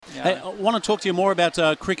Hey, I want to talk to you more about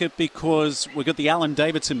cricket because we've got the Alan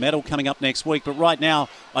Davidson medal coming up next week. But right now,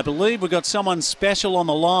 I believe we've got someone special on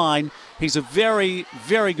the line. He's a very,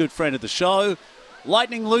 very good friend of the show.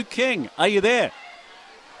 Lightning Luke King, are you there?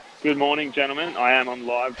 Good morning, gentlemen. I am on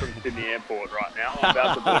live from Sydney Airport right now. I'm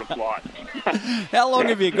about to board a flight. How long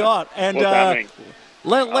have you got? And What's happening?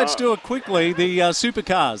 Let's do it quickly. The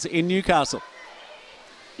supercars in Newcastle.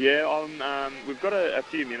 Yeah, we've got a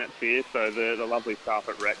few minutes here, so the lovely staff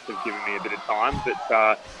at Rex have given me a bit of time.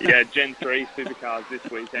 But Gen 3 supercars this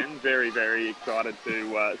weekend. Very, very excited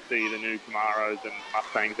to see the new Camaros and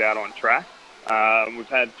Mustangs out on track. We've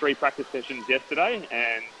had 3 practice sessions yesterday,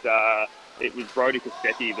 and it was Brodie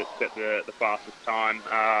Kostecki that set the fastest time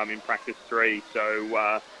in practice 3.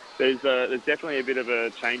 So there's definitely a bit of a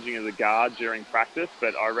changing of the guard during practice,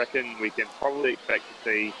 but I reckon we can probably expect to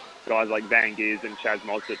see guys like Van Giers and Chaz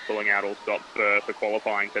Mostert pulling out all stops for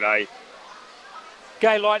qualifying today.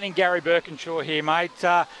 Gay Lightning, Gary Birkinshaw here, mate.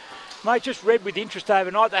 Mate, just read with interest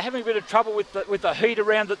overnight. They're having a bit of trouble with the heat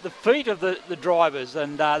around the feet of the drivers,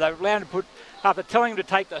 and they're allowing to put, after telling them to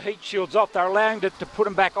take the heat shields off, they're allowing to put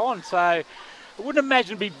them back on. So I wouldn't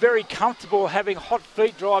imagine it'd be very comfortable having hot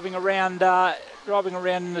feet driving around in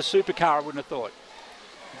the supercar, I wouldn't have thought.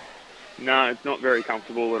 No, it's not very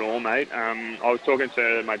comfortable at all, mate. I was talking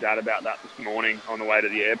to my dad about that this morning on the way to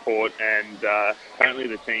the airport, and apparently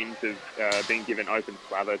the teams have been given open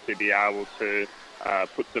slather to be able to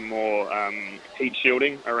put some more heat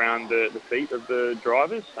shielding around the feet of the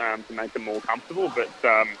drivers to make them more comfortable. But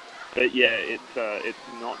yeah, it's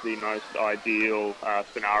not the most ideal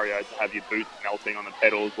scenario to have your boots melting on the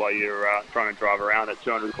pedals while you're trying to drive around at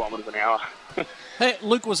 200 kilometres an hour. Hey,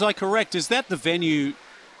 Luke, was I correct? Is that the venue?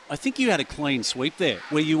 I think you had a clean sweep there,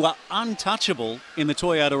 where you were untouchable in the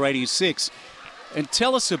Toyota 86. And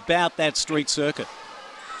tell us about that street circuit.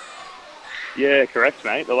 Yeah, correct,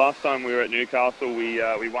 mate. The last time we were at Newcastle, we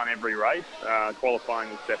won every race. Qualifying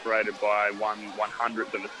was separated by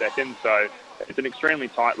 1/100th of a second, so it's an extremely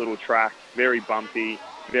tight little track, very bumpy,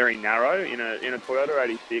 very narrow. In a Toyota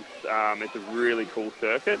 86, it's a really cool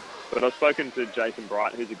circuit. But I've spoken to Jason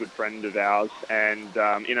Bright, who's a good friend of ours, and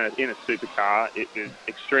in a supercar, it was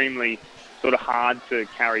extremely sort of hard to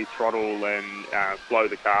carry throttle and flow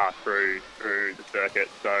the car through the circuit.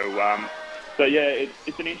 So yeah,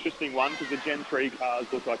 it's an interesting one because the Gen 3 cars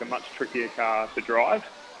look like a much trickier car to drive.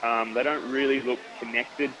 They don't really look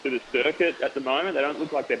connected to the circuit at the moment. They don't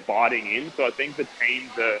look like they're biting in. So I think the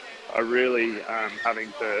teams are really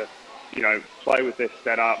having to, play with their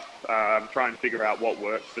setup, try and figure out what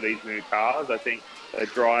works for these new cars. I think they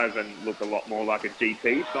drive and look a lot more like a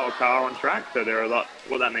GT style car on track. So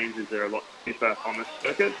what that means is they're a lot stiffer on the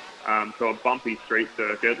circuit. So a bumpy street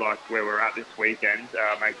circuit like where we're at this weekend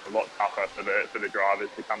makes it a lot tougher for the drivers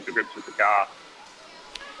to come to grips with the car.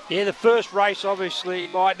 Yeah, the first race, obviously,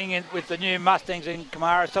 Lightning with the new Mustangs and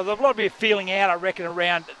Camaros. So there's a lot of feeling out, I reckon,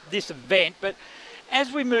 around this event. But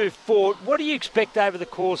as we move forward, what do you expect over the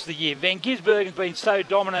course of the year? Van Gisbergen's been so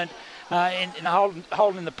dominant in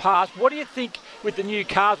holding in the past. What do you think with the new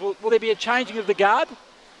cars? Will there be a changing of the guard?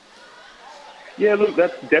 Yeah, look,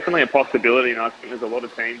 that's definitely a possibility, and I think there's a lot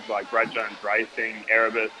of teams like Brad Jones Racing,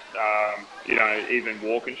 Erebus, even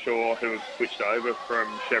Walkinshaw, who have switched over from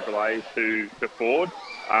Chevrolet to Ford.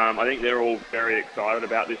 I think they're all very excited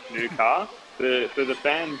about this new car. For the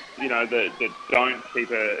fans, that don't keep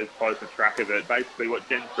as close a track of it, basically what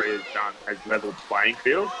Gen 3 has done has leveled the playing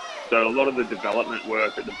field. So a lot of the development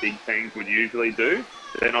work that the big teams would usually do,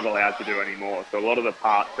 they're not allowed to do anymore. So a lot of the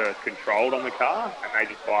parts are controlled on the car, and they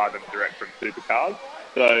just buy them direct from supercars.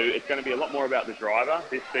 So it's going to be a lot more about the driver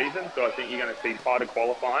this season. So I think you're going to see tighter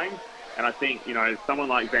qualifying. And I think, someone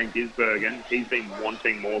like Van Gisbergen, he's been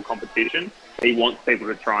wanting more competition. He wants people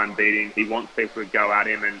to try and beat him. He wants people to go at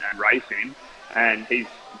him and race him. And he's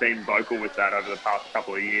been vocal with that over the past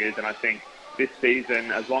couple of years. And I think this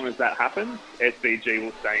season, as long as that happens, SVG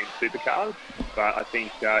will stay in supercars. But I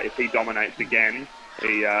think if he dominates again,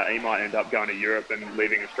 he might end up going to Europe and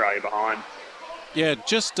leaving Australia behind. Yeah,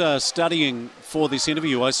 just studying for this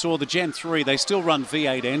interview, I saw the Gen 3, they still run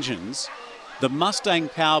V8 engines. The Mustang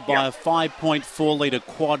powered by a 5.4 litre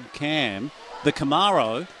quad cam. The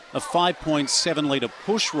Camaro, a 5.7 litre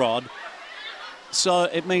push rod. So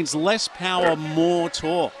it means less power, more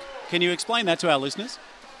torque. Can you explain that to our listeners?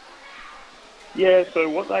 Yeah, so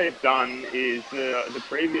what they've done is the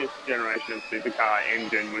previous generation of supercar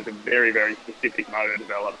engine was a very, very specific motor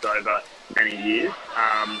developed over many years.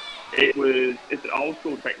 It's an old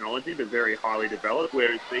school technology, but very highly developed,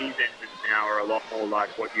 whereas these engines now are a lot more like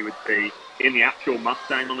what you would see in the actual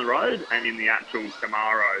Mustang on the road and in the actual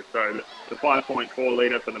Camaro. So the 5.4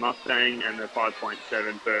 litre for the Mustang and the 5.7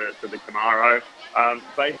 for the Camaro.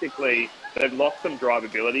 Basically, they've lost some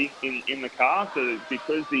drivability in the car, so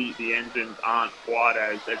because the engines aren't quite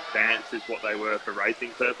as advanced as what they were for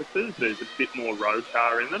racing purposes, there's a bit more road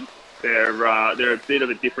car in them. They're a bit of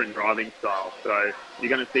a different driving style, so you're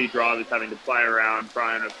going to see drivers having to play around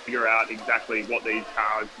trying to figure out exactly what these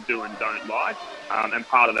cars do and don't like, and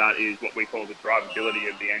part of that is what we call the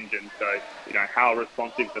drivability of the engine. So, how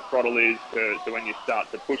responsive the throttle is to when you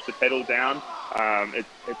start to push the pedal down.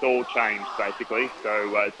 It's all changed, basically,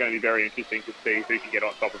 so it's going to be very interesting to see who can get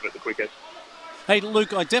on top of it the quickest. Hey,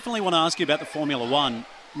 Luke, I definitely want to ask you about the Formula One.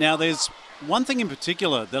 Now, there's one thing in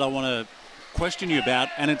particular that I want to question you about,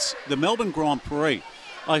 and it's the Melbourne Grand Prix.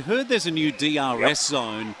 I heard there's a new DRS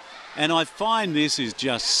zone, and I find this is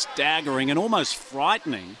just staggering and almost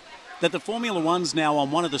frightening that the Formula One's now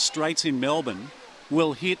on one of the straights in Melbourne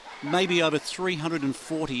will hit maybe over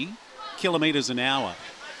 340 kilometres an hour.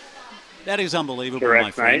 That is unbelievable,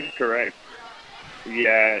 my friend. Mate, correct.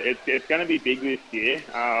 Yeah, it's going to be big this year.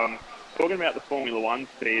 Talking about the Formula One,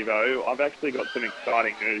 Steve-O, I've actually got some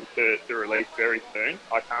exciting news to release very soon.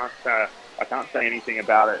 I can't say anything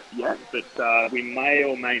about it yet, but we may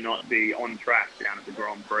or may not be on track down at the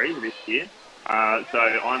Grand Prix this year. So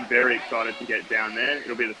I'm very excited to get down there.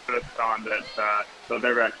 It'll be the first time that I've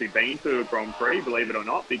ever actually been to a Grand Prix, believe it or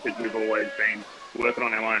not, because we've always been working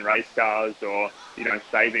on our own race cars or,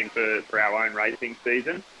 saving for our own racing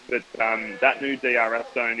season. But that new DRS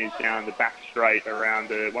zone is down the back straight around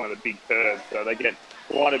one of the big curves. So they get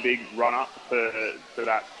quite a big run-up to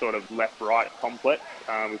that sort of left-right complex,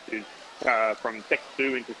 which is from Sector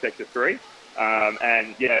 2 into Sector 3.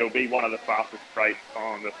 And yeah, it'll be one of the fastest straights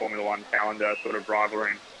on the Formula One calendar, sort of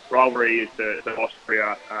rivalry is to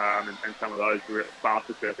Austria and some of those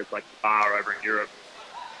faster circuits like Spa over in Europe.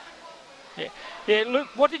 Yeah. Look,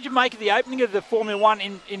 what did you make of the opening of the Formula One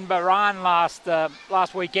in Bahrain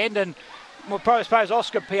last weekend? And I suppose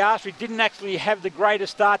Oscar Piastri didn't actually have the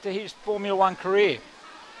greatest start to his Formula One career.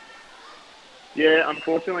 Yeah,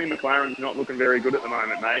 unfortunately, McLaren's not looking very good at the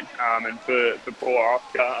moment, mate. And for poor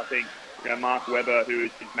Oscar, I think Mark Webber, who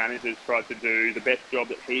is his manager, tried to do the best job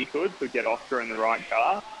that he could to get Oscar in the right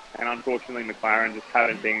car. And unfortunately, McLaren just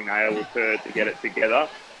haven't been able to get it together.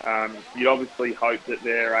 You'd obviously hope that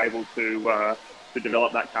they're able to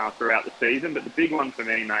develop that car throughout the season. But the big one for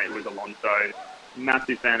me, mate, was Alonso.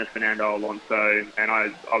 Massive fan of Fernando Alonso. And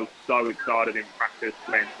I was so excited in practice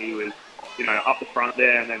when he was, up the front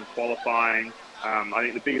there and then qualifying. I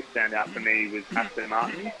think the biggest standout for me was Aston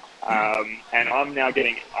Martin. And I'm now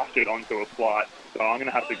getting ushered onto a flight. So I'm going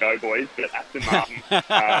to have to go, boys. But Aston Martin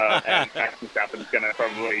and Max Verstappen is going to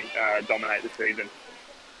probably dominate the season.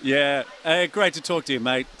 Yeah, great to talk to you,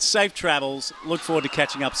 mate. Safe travels. Look forward to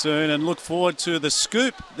catching up soon and look forward to the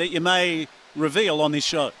scoop that you may reveal on this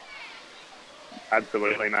show.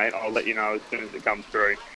 Absolutely, mate. I'll let you know as soon as it comes through.